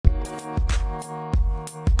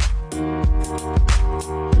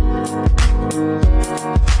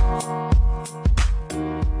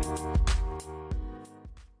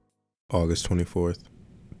August 24th.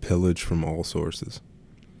 Pillage from all sources.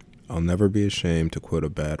 I'll never be ashamed to quote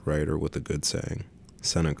a bad writer with a good saying.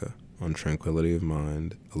 Seneca, on Tranquility of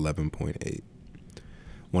Mind 11.8.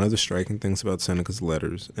 One of the striking things about Seneca's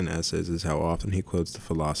letters and essays is how often he quotes the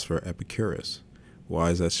philosopher Epicurus.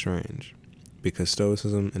 Why is that strange? Because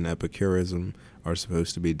Stoicism and Epicureanism are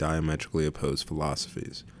supposed to be diametrically opposed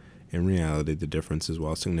philosophies. In reality, the differences,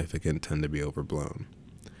 while significant, tend to be overblown.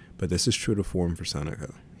 But this is true to form for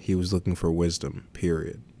Seneca. He was looking for wisdom,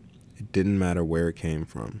 period. It didn't matter where it came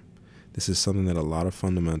from. This is something that a lot of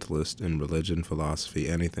fundamentalists in religion, philosophy,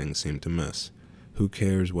 anything seem to miss. Who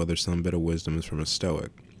cares whether some bit of wisdom is from a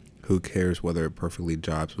Stoic? Who cares whether it perfectly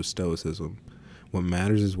jives with Stoicism? What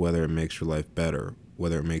matters is whether it makes your life better,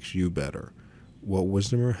 whether it makes you better. What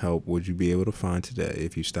wisdom or help would you be able to find today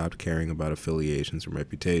if you stopped caring about affiliations and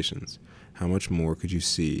reputations? How much more could you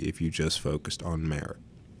see if you just focused on merit?